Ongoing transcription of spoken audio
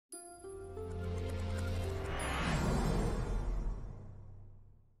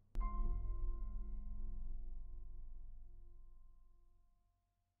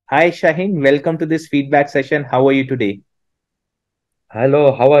Hi Shahin, welcome to this feedback session. How are you today?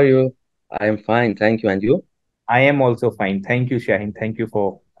 Hello, how are you? I am fine, thank you. And you? I am also fine. Thank you, Shahin. Thank you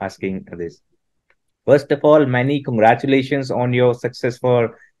for asking this. First of all, many congratulations on your success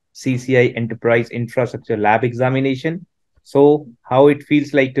for CCI Enterprise Infrastructure Lab examination. So, how it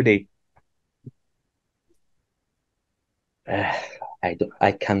feels like today? Uh,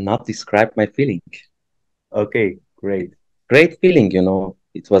 I cannot describe my feeling. Okay, great. Great feeling,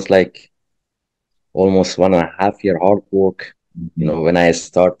 It was like almost 1.5 year hard work. Mhm. When I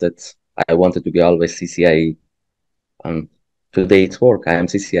started, I wanted to be always CCIE, and today it's work. I am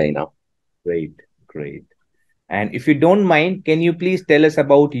CCIE now. Great, great. And if you don't mind, can you please tell us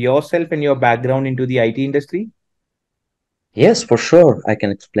about yourself and your background into the IT industry? Yes, for sure, I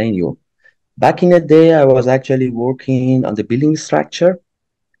can explain you. Back in the day, I was actually working on the building structure.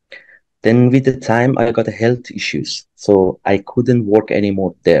 Then with the time, I got health issues, so I couldn't work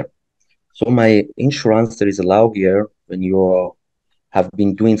anymore there. So my insurance, there is a law here when you have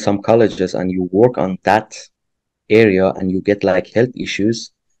been doing some colleges and you work on that area and you get like health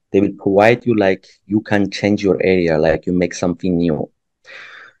issues, they will provide you like you can change your area, like you make something new.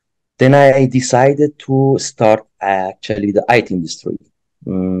 Then I decided to start actually the IT industry.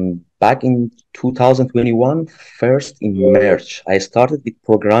 Back in 2021, first in March, I started with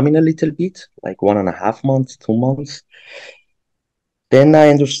programming a little bit, like 1.5 months, 2 months. Then I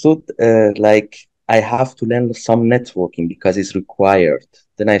understood like I have to learn some networking because it's required.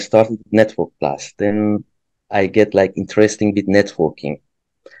 Then I started network class. Then I get like interesting with networking.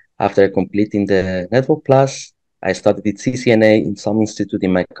 After completing the network class, I started with CCNA in some institute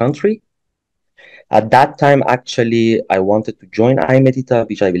in my country. At that time, actually, I wanted to join I-Medita,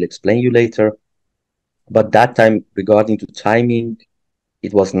 which I will explain you later. But that time, regarding to timing,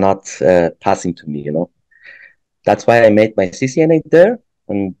 it was not passing to me. That's why I made my CCNA there.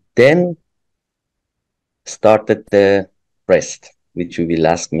 And then started the rest, which you will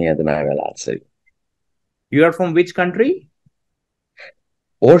ask me and then I will answer you. You are from which country?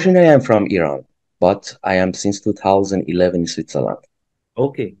 Originally, I'm from Iran, but I am since 2011 in Switzerland.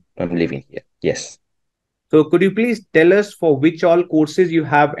 Okay. I'm living here. Yes. So, could you please tell us for which all courses you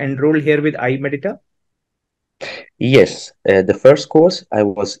have enrolled here with I-Medita? Yes. The first course I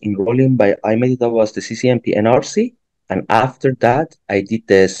was enrolling by I-Medita was the CCMP NRC. And after that, I did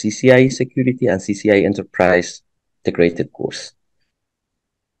the CCIE Security and CCIE Enterprise integrated course.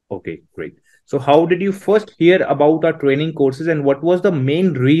 Okay, great. So, how did you first hear about our training courses and what was the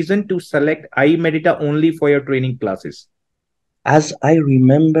main reason to select I-Medita only for your training classes? As I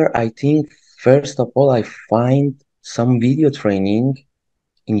remember, I think first of all, I find some video training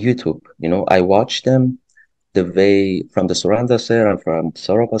in YouTube. I watch them the way from the Surrender Sir and from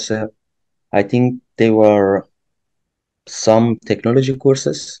Saurabh Sir. I think they were some technology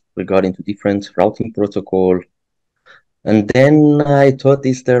courses regarding to different routing protocol. And then I thought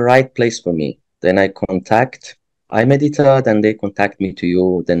it's the right place for me. Then I contact I-Medita, then they contact me to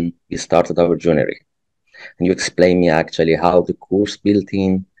you. Then we started our journey. And you explain me actually how the course built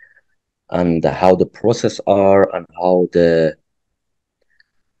in and how the process are and how the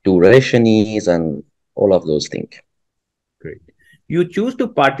duration is and all of those things. Great. You choose to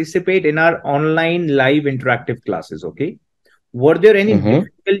participate in our online live interactive classes. Okay. Were there any Mhm.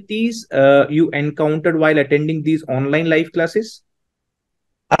 difficulties you encountered while attending these online live classes?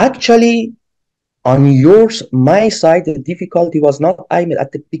 Actually, on yours, my side, the difficulty was not I mean,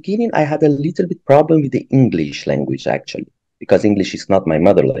 at the beginning, I had a little bit problem with the English language actually, because English is not my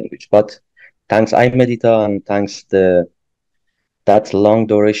mother language. But thanks I-Medita and thanks the that long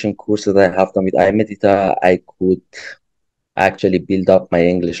duration course that I have done with I-Medita, I could actually build up my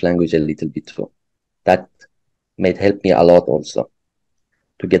English language a little bit too. That made help me a lot also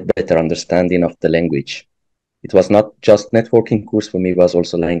to get better understanding of the language. It was not just networking course for me, it was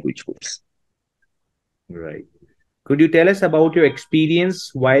also language course. Right. Could you tell us about your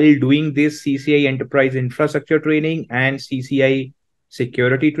experience while doing this CCI Enterprise Infrastructure training and CCI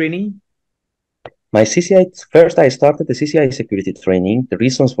Security training? My CCI, first I started the CCI security training. The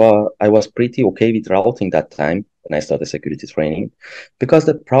reasons were I was pretty okay with routing that time when I started security training, because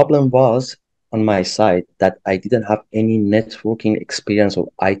the problem was on my side that I didn't have any networking experience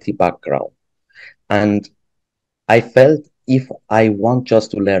or IT background. And I felt if I want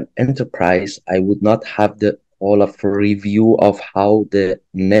just to learn enterprise, I would not have the all of review of how the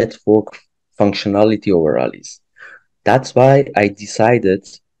network functionality overall is. That's why I decided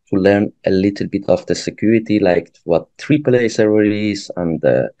to learn a little bit of the security, like what AAA server is and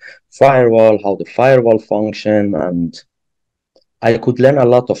the firewall, how the firewall function, and I could learn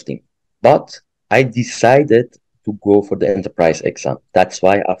a lot of things. But I decided to go for the enterprise exam. That's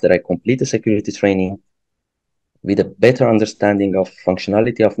why after I complete the security training with a better understanding of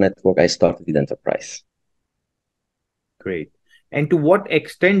functionality of network, I started with enterprise. Great. And to what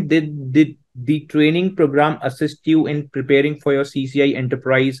extent did the training program assist you in preparing for your CCI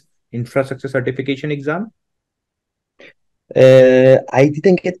Enterprise Infrastructure Certification exam? I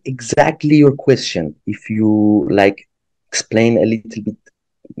didn't get exactly your question. If you like explain a little bit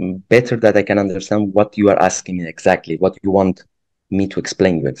better that I can understand what you are asking me exactly, what you want me to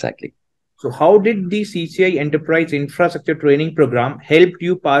explain you exactly. So, how did the CCI Enterprise Infrastructure Training Program help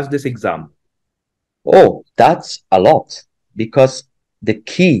you pass this exam? Oh, that's a lot because the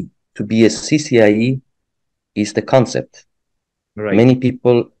key to be a CCIE is the concept. Right, Many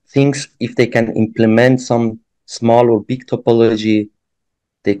people think if they can implement some small or big topology,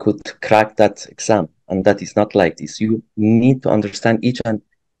 they could crack that exam. And that is not like this. You need to understand each and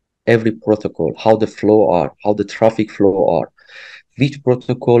every protocol, how the flow are, how the traffic flow are, which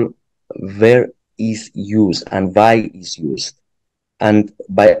protocol where is used and why is used. And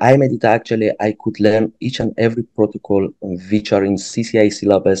by I-Medita, actually, I could learn each and every protocol which are in CCI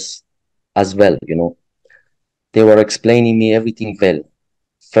syllabus as well. They were explaining me everything well.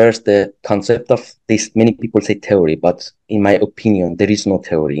 First, the concept of this, many people say theory, but in my opinion, there is no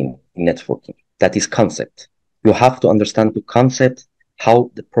theory in networking. That is concept. You have to understand the concept, how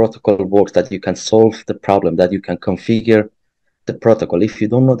the protocol works, that you can solve the problem, that you can configure the protocol. If you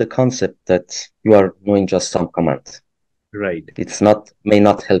don't know the concept, that you are knowing just some command. right. May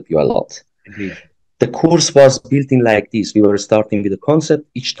not help you a lot. Agreed. The course was built in like this. We were starting with the concept,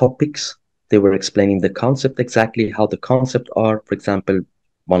 each topics. They were explaining the concept exactly, how the concept are, for example,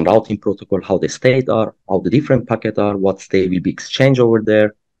 one routing protocol, how the state are, how the different packet are, what state will be exchanged over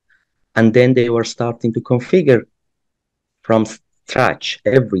there. And then they were starting to configure from scratch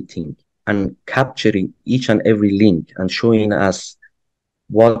everything and capturing each and every link and showing us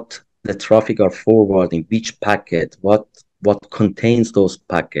what the traffic are forwarding, which packet, what contains those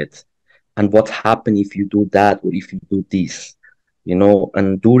packets, and what happens if you do that or if you do this.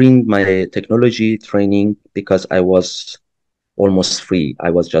 And during my technology training, because I was almost free, I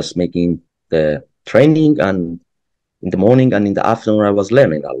was just making the training, and in the morning and in the afternoon, I was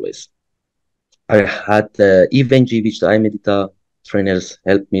learning always. I had the EVNG, which the I-Medita trainers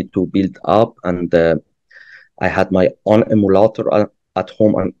helped me to build up, and I had my own emulator at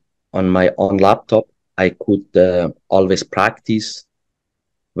home on my own laptop. I could always practice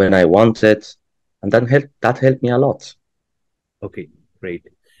when I wanted, and that helped me a lot. Okay, great.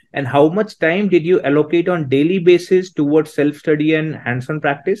 And how much time did you allocate on daily basis towards self-study and hands-on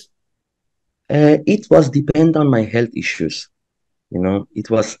practice? It was depend on my health issues. It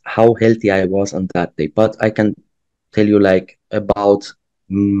was how healthy I was on that day. But I can tell you like about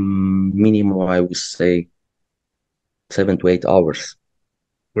minimum, I would say 7 to 8 hours.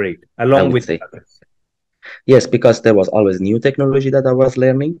 Great. I Along would with say others. yes, because there was always new technology that I was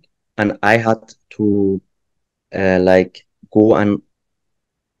learning, and I had to like go and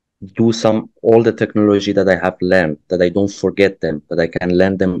do all the technology that I have learned, that I don't forget them, that I can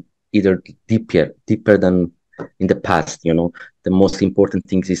learn them either deeper than in the past. The most important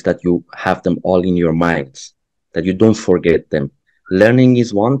thing is that you have them all in your minds, that you don't forget them. Learning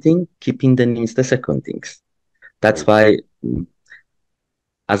is one thing, keeping them is the second thing. That's Great. why,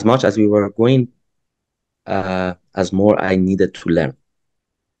 as much as we were going, as more I needed to learn.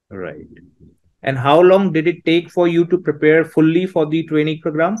 Right. And how long did it take for you to prepare fully for the training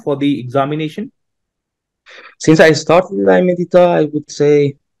program for the examination? Since I started with I-Medita, I would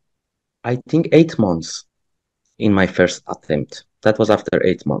say, I think 8 months in my first attempt. That was after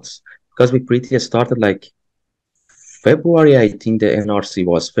 8 months. Because we pretty started like February, I think the NRC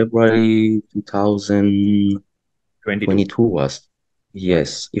was February 22. 2022 was. Right.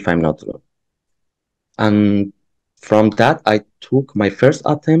 Yes, if I'm not wrong. And from that, I took my first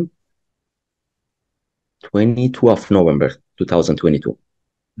attempt 22 of November 2022.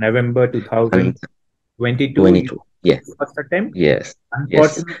 November And 2022, you 22. Yeah, first attempt. yes, yes.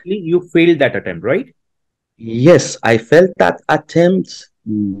 Unfortunately, you failed that attempt, right? Yes, I felt that attempt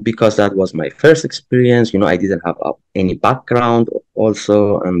because that was my first experience. I didn't have any background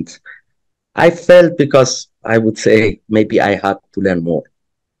also. And I felt because I would say maybe I had to learn more.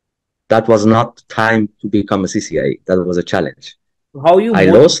 That was not time to become a CCI. That was a challenge. How you I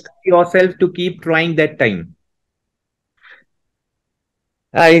motivate lost. yourself to keep trying that time?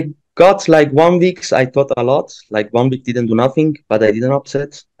 I got like 1 week. I thought a lot. Like 1 week didn't do nothing, but I didn't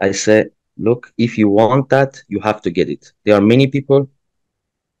upset. I said, look, if you want that, you have to get it. There are many people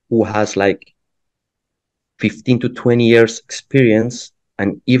who has like 15 to 20 years experience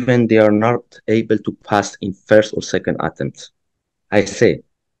and even they are not able to pass in first or second attempt. I say,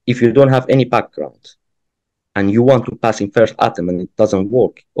 if you don't have any background and you want to pass in first attempt and it doesn't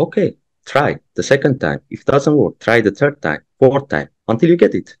work, okay, try the second time. If it doesn't work, try the third time, fourth time until you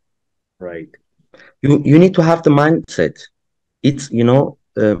get it. Right. You need to have the mindset. It's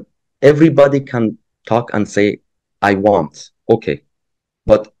everybody can talk and say I want, okay,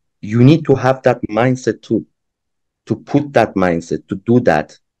 but you need to have that mindset too, to put that mindset, to do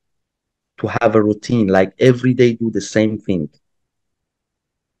that, to have a routine, like every day do the same thing.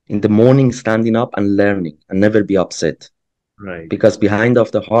 In the morning, standing up and learning and never be upset. Right. Because behind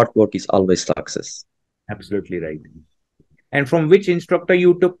of the hard work is always success. Absolutely right. And from which instructor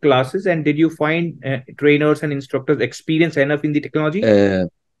you took classes, and did you find trainers and instructors experience enough in the technology? The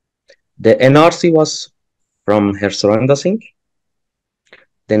NRC was from Her Surrender Singh.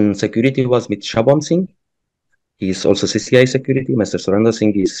 Then security was with Shabam Singh. He is also CCIE security. Mr. Surrender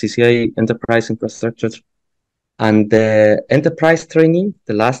Singh is CCIE Enterprise Infrastructure. And the enterprise training,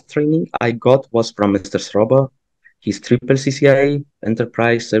 the last training I got was from Mr. Sroba. He's triple CCIE,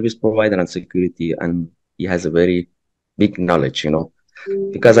 enterprise service provider and security. And he has a very big knowledge,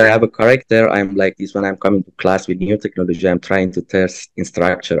 because I have a character. I'm like this when I'm coming to class with new technology, I'm trying to test in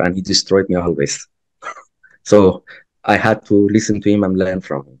structure and he destroyed me always. So I had to listen to him and learn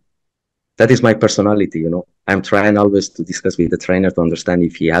from him. That is my personality, I'm trying always to discuss with the trainer to understand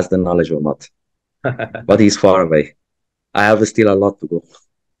if he has the knowledge or not, but he's far away. I have still a lot to go.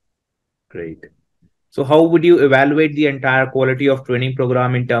 Great. So how would you evaluate the entire quality of training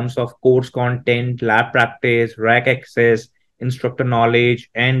program in terms of course content, lab practice, rack access, instructor knowledge,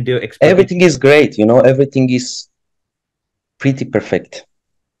 and the expertise? Everything is great, everything is pretty perfect.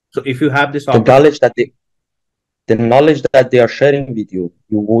 So if you have this The opportunity, knowledge that they are sharing with you,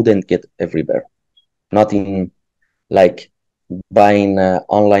 you wouldn't get everywhere. Not in like buying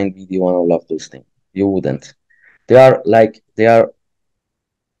online video and all of those things. You wouldn't. They are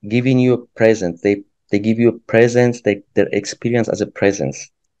giving you a present. They give you a presence, their experience as a presence.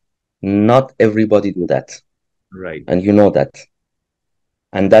 Not everybody do that. right. And you know that.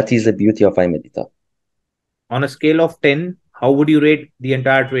 And that is the beauty of I-Medita. On a scale of 10, how would you rate the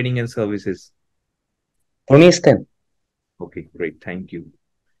entire training and services? For me, it's 10. Okay, great. Thank you.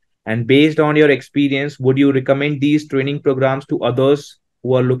 And based on your experience, would you recommend these training programs to others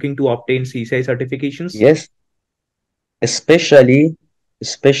who are looking to obtain CCI certifications? Yes, especially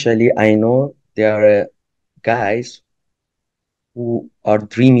I know there are guys who are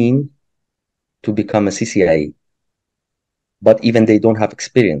dreaming to become a CCIE, but even they don't have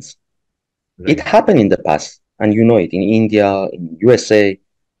experience. It Right. happened in the past, and you know it in India, in USA.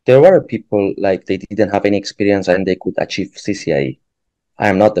 There were people like they didn't have any experience and they could achieve CCIE. I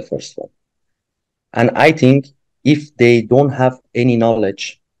am not the first one. And I think if they don't have any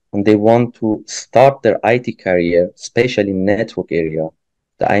knowledge and they want to start their IT career, especially in network area,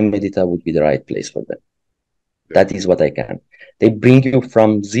 the I-Medita would be the right place for them. That is what I can. They bring you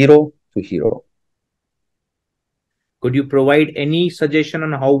from zero to hero. Could you provide any suggestion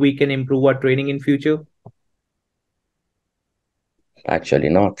on how we can improve our training in future? Actually,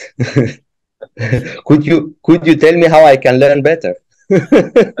 not. Could you tell me how I can learn better?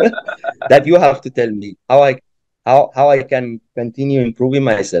 That you have to tell me how I can continue improving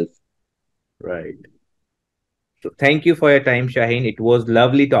myself. Right. So thank you for your time, Shahin. It was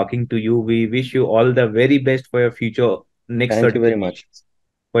lovely talking to you. We wish you all the very best for your future next Thank you very much. certifications,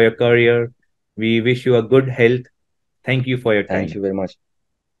 for your career. We wish you a good health. Thank you for your Thank time. you very much.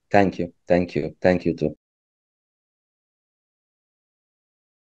 Thank you. Thank you. Thank you too.